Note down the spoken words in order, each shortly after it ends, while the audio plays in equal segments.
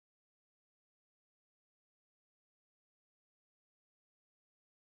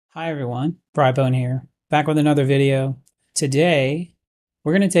Hi everyone, Brybone here, back with another video. Today,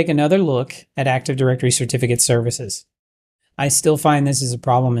 we're going to take another look at Active Directory certificate services. I still find this is a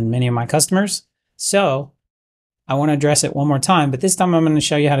problem in many of my customers, so I want to address it one more time, but this time I'm going to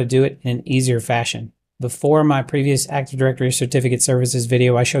show you how to do it in an easier fashion. Before my previous Active Directory certificate services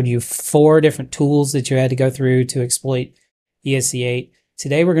video, I showed you 4 different tools that you had to go through to exploit ESC8.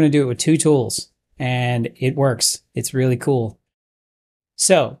 Today, we're going to do it with 2 tools, and it works. It's really cool.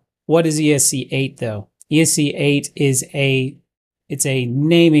 So, what is ESC8 though? ESC8 is it's a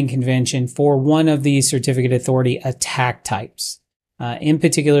naming convention for one of the certificate authority attack types. In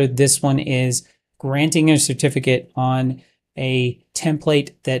particular, this one is granting a certificate on a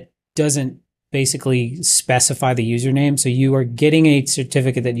template that doesn't basically specify the username. So you are getting a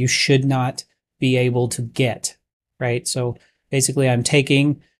certificate that you should not be able to get, right? So basically I'm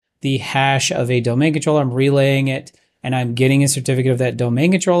taking the hash of a domain controller, I'm relaying it, and I'm getting a certificate of that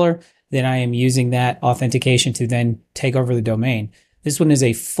domain controller, then I am using that authentication to then take over the domain. This one is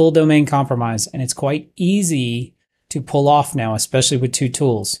a full domain compromise, and it's quite easy to pull off now, especially with 2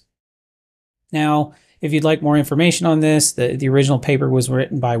 tools. Now, if you'd like more information on this, the original paper was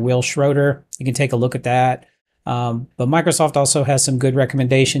written by Will Schroeder. You can take a look at that. But Microsoft also has some good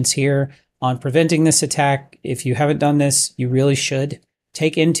recommendations here on preventing this attack. If you haven't done this, you really should.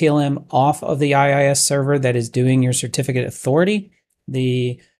 Take NTLM off of the IIS server that is doing your certificate authority.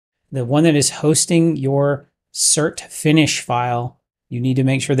 The one that is hosting your cert finish file, you need to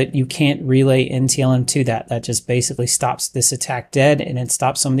make sure that you can't relay NTLM to that. That just basically stops this attack dead, and it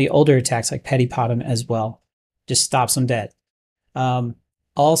stops some of the older attacks like Petty Potom as well. Just stops them dead.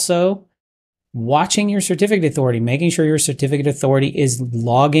 Also, watching your certificate authority, making sure your certificate authority is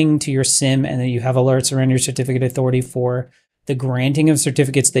logging to your SIM and that you have alerts around your certificate authority for the granting of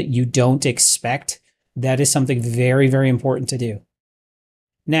certificates that you don't expect. That is something very, very important to do.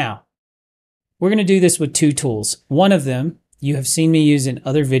 Now, we're going to do this with 2 tools. One of them you have seen me use in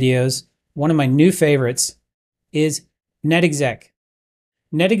other videos. One of my new favorites is NetExec.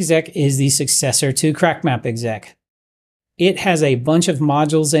 NetExec is the successor to CrackMapExec. It has a bunch of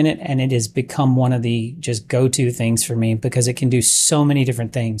modules in it, and it has become one of the just go-to things for me because it can do so many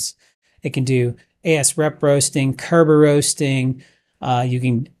different things. It can do AS rep roasting, Kerber roasting. You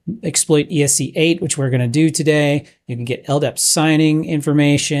can exploit ESC8, which we're going to do today. You can get LDAP signing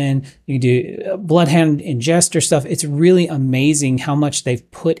information. You can do Bloodhound ingester stuff. It's really amazing how much they've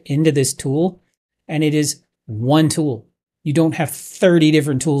put into this tool, and it is one tool. You don't have 30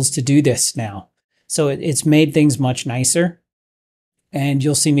 different tools to do this now. So it's made things much nicer, and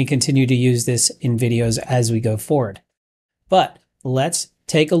you'll see me continue to use this in videos as we go forward. But let's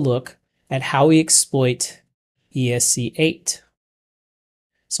take a look at how we exploit ESC8.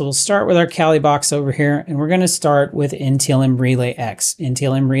 So we'll start with our Kali box over here, and we're going to start with NTLMRelayX.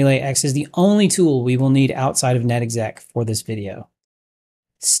 NTLMRelayX is the only tool we will need outside of NetExec for this video.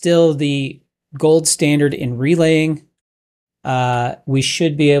 Still the gold standard in relaying. We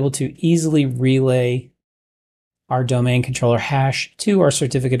should be able to easily relay our domain controller hash to our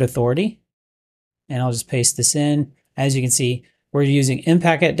certificate authority. And I'll just paste this in. As you can see, we're using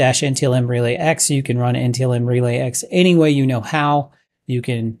mpacket-NTLMRelayX. You can run NTLMRelayX any way you know how. You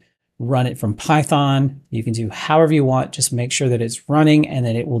can run it from Python. You can do however you want. Just make sure that it's running and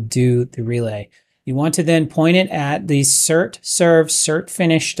that it will do the relay. You want to then point it at the cert serve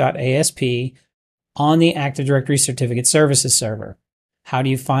certfinish.asp on the Active Directory Certificate Services server. How do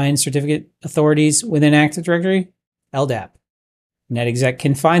you find certificate authorities within Active Directory? LDAP. NetExec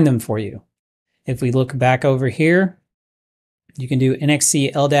can find them for you. If we look back over here, you can do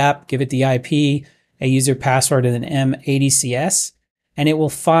NXC LDAP, give it the IP, a user password, and an M ADCS, and it will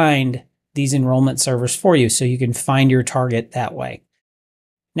find these enrollment servers for you so you can find your target that way.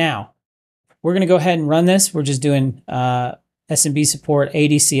 Now, we're going to go ahead and run this. We're just doing SMB support,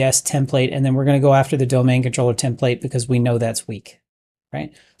 ADCS template, and then we're going to go after the domain controller template because we know that's weak,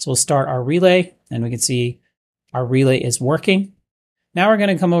 right? So we'll start our relay, and we can see our relay is working. Now we're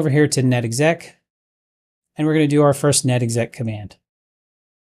going to come over here to NetExec, and we're going to do our first NetExec command.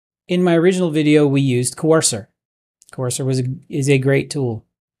 In my original video, we used Coercer. Coercer is a great tool,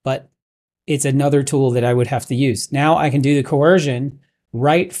 but it's another tool that I would have to use. Now I can do the coercion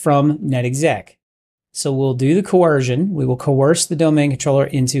right from NetExec. So we'll do the coercion. We will coerce the domain controller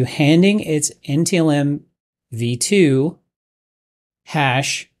into handing its NTLM v2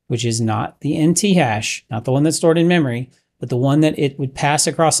 hash, which is not the NT hash, not the one that's stored in memory, but the one that it would pass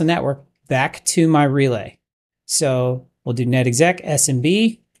across the network back to my relay. So we'll do NetExec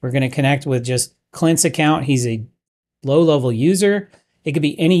SMB. We're going to connect with just Clint's account. He's a low-level user. It could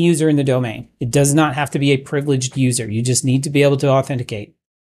be any user in the domain. It does not have to be a privileged user. You just need to be able to authenticate.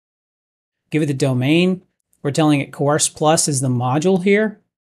 give it the domain. We're telling it Coerce Plus is the module here,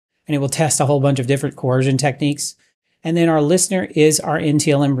 and it will test a whole bunch of different coercion techniques. And then our listener is our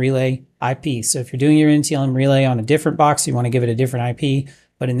NTLM relay IP. So if you're doing your NTLM relay on a different box, you want to give it a different IP.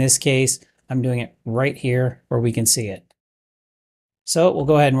 But in this case, I'm doing it right here where we can see it. So we'll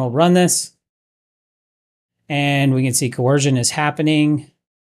go ahead and we'll run this. And we can see coercion is happening.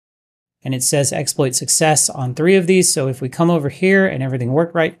 And it says exploit success on 3 of these. So if we come over here and everything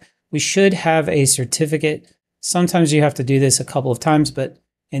worked right, we should have a certificate. Sometimes you have to do this a couple of times, but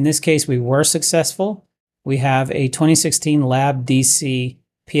in this case, we were successful. We have a 2016 Lab DC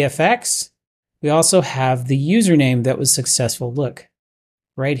PFX. We also have the username that was successful. Look,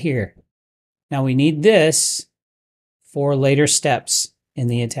 right here. Now we need this for later steps in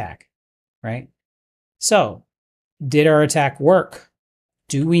the attack, right? So, did our attack work?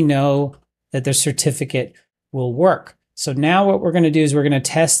 Do we know that the certificate will work? So now what we're going to do is we're going to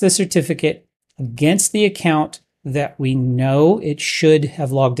test the certificate against the account that we know it should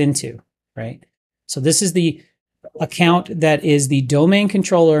have logged into, right? So this is the account that is the domain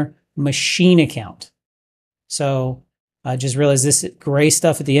controller machine account. So I just realized this gray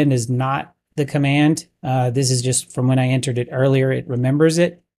stuff at the end is not the command. This is just from when I entered it earlier. It remembers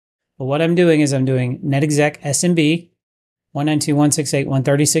it. But what I'm doing is I'm doing NetExec SMB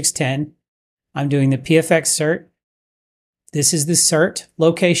 192.168.136.10. I'm doing the PFX cert. This is the cert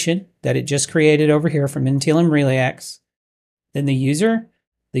location that it just created over here from NTLMRelayX. Then the user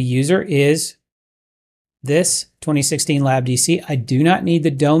is this 2016 Lab DC. I do not need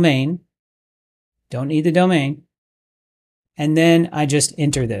the domain. Don't need the domain. And then I just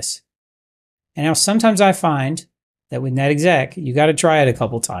enter this. And now sometimes I find that with NetExec, you got to try it a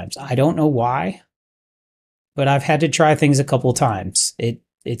couple times. I don't know why, but I've had to try things a couple times.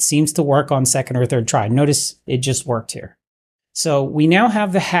 It seems to work on second or third try. Notice it just worked here. So we now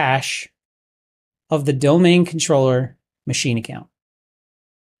have the hash of the domain controller machine account.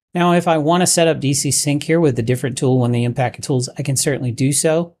 Now, if I want to set up DC Sync here with a different tool, one of the impact tools, I can certainly do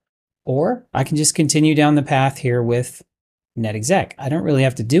so. Or I can just continue down the path here with NetExec. I don't really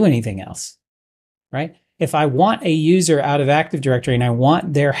have to do anything else, right? If I want a user out of Active Directory and I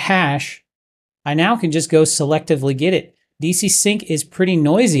want their hash, I now can just go selectively get it. DC Sync is pretty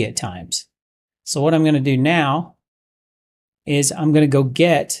noisy at times. So what I'm going to do now is I'm going to go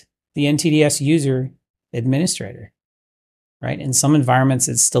get the NTDS user administrator, right? In some environments,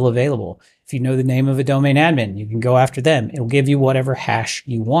 it's still available. If you know the name of a domain admin, you can go after them. It'll give you whatever hash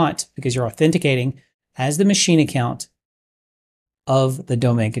you want because you're authenticating as the machine account of the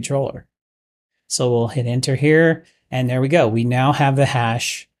domain controller. So we'll hit enter here, and there we go. We now have the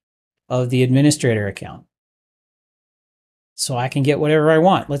hash of the administrator account. So I can get whatever I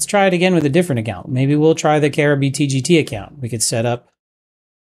want. Let's try it again with a different account. Maybe we'll try the KRB TGT account. We could set up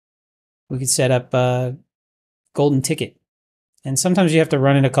golden ticket. And sometimes you have to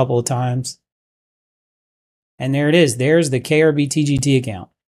run it a couple of times. And there it is. There's the KRB TGT account.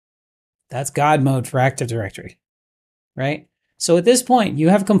 That's God mode for Active Directory, right? So at this point, you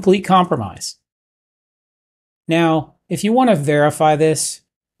have complete compromise. Now, if you want to verify this,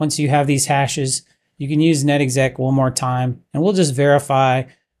 once you have these hashes, you can use NetExec one more time, and we'll just verify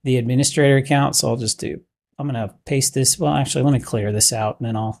the administrator account. So I'm going to paste this. Well, actually, let me clear this out, and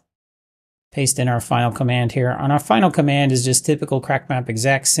then I'll paste in our final command here. And our final command is just typical crackmap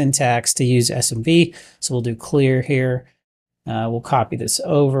exec syntax to use SMB. So we'll do clear here. We'll copy this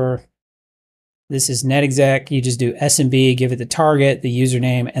over. This is NetExec. You just do SMB, give it the target, the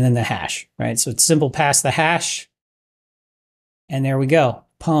username, and then the hash, right? So it's simple, pass the hash. And there we go,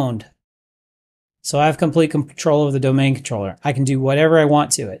 pwned. So I have complete control of the domain controller. I can do whatever I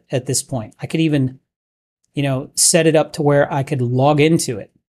want to it at this point. I could even, set it up to where I could log into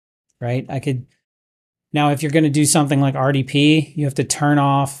it, right? Now if you're going to do something like RDP, you have to turn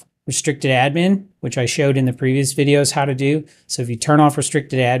off restricted admin, which I showed in the previous videos how to do. So if you turn off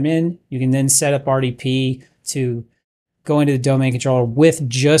restricted admin, you can then set up RDP to go into the domain controller with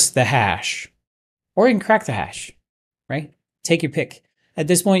just the hash, or you can crack the hash, right? Take your pick. At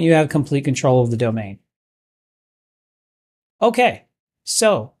this point, you have complete control of the domain. Okay,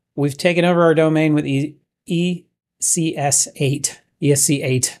 so we've taken over our domain with ECS8,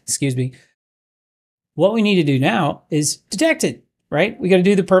 excuse me. What we need to do now is detect it, right? We got to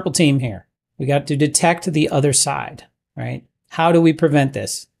do the purple team here. We got to detect the other side, right? How do we prevent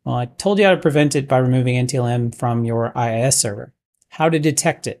this? Well, I told you how to prevent it by removing NTLM from your IIS server. How to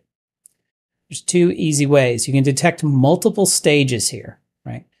detect it? There's 2 easy ways. You can detect multiple stages here,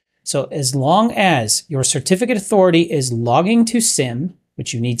 right? So as long as your certificate authority is logging to SIM,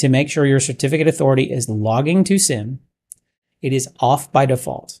 which you need to make sure your certificate authority is logging to SIM, it is off by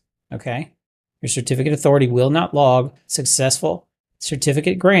default, okay? Your certificate authority will not log successful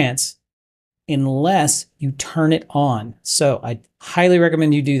certificate grants unless you turn it on. So I highly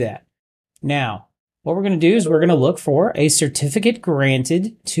recommend you do that. Now, what we're going to do is we're going to look for a certificate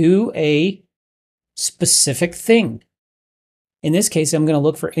granted to a specific thing. In this case, I'm going to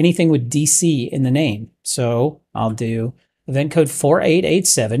look for anything with DC in the name. So I'll do event code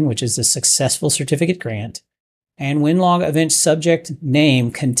 4887, which is a successful certificate grant, and winlog event subject name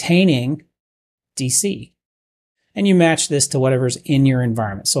containing DC. And you match this to whatever's in your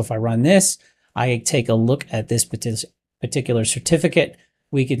environment. So if I run this, I take a look at this particular certificate.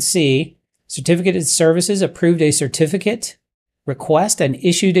 We can see certificated services approved a certificate request and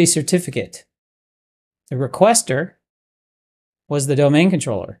issued a certificate. The requester was the domain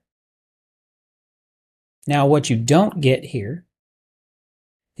controller. Now, what you don't get here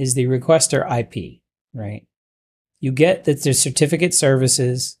is the requester IP, right? You get that the certificate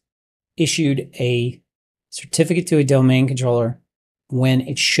services issued a certificate to a domain controller when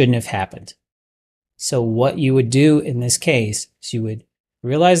it shouldn't have happened. So what you would do in this case is you would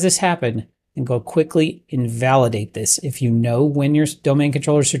realize this happened and go quickly invalidate this. If you know when your domain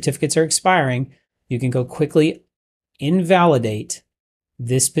controller certificates are expiring, you can go quickly invalidate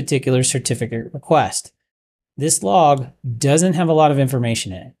this particular certificate request. This log doesn't have a lot of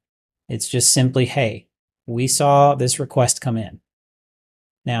information in it. It's just simply, hey, we saw this request come in.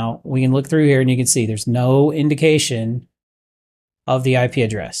 Now, we can look through here and you can see there's no indication of the IP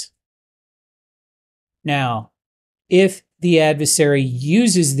address. Now, if the adversary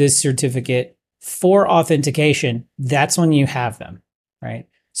uses this certificate for authentication, that's when you have them, right?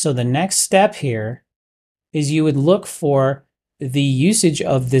 So the next step here is you would look for the usage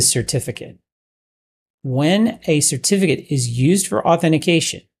of this certificate. When a certificate is used for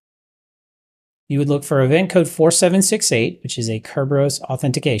authentication, you would look for event code 4768, which is a Kerberos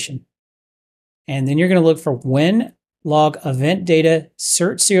authentication. And then you're going to look for when log event data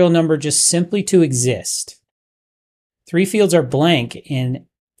cert serial number just simply to exist. 3 fields are blank in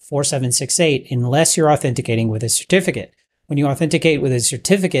 4768 unless you're authenticating with a certificate. When you authenticate with a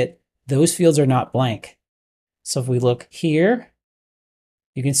certificate, those fields are not blank. So if we look here,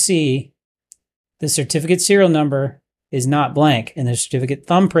 you can see the certificate serial number is not blank and the certificate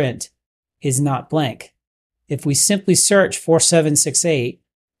thumbprint is not blank. If we simply search 4768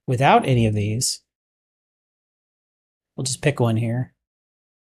 without any of these, we'll just pick one here.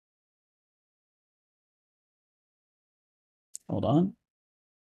 Hold on.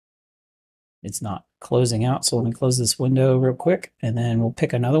 It's not closing out, so let me close this window real quick, and then we'll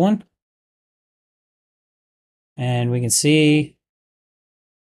pick another one. And we can see,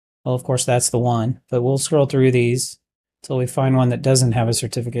 well, of course, that's the one, but we'll scroll through these until we find one that doesn't have a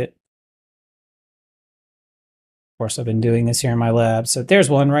certificate. Of course, I've been doing this here in my lab. So there's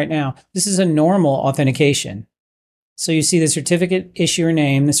one right now. This is a normal authentication. So you see the certificate issuer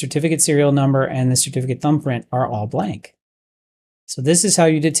name, the certificate serial number, and the certificate thumbprint are all blank. So this is how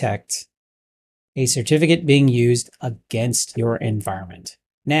you detect a certificate being used against your environment.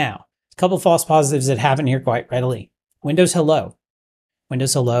 Now, a couple false positives that happen here quite readily. Windows Hello.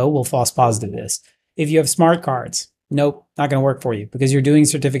 Windows Hello will false positive this. If you have smart cards, nope, not going to work for you because you're doing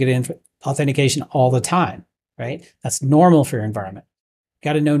certificate authentication all the time, right? That's normal for your environment.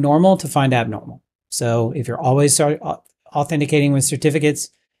 Got to know normal to find abnormal. So if you're always authenticating with certificates,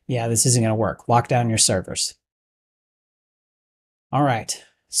 yeah, this isn't going to work. Lock down your servers. All right.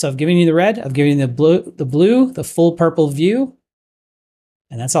 So I've given you the red, I've given you the blue, the full purple view,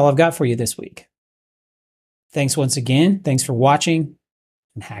 and that's all I've got for you this week. Thanks once again. Thanks for watching,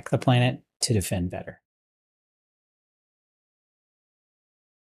 and hack the planet to defend better.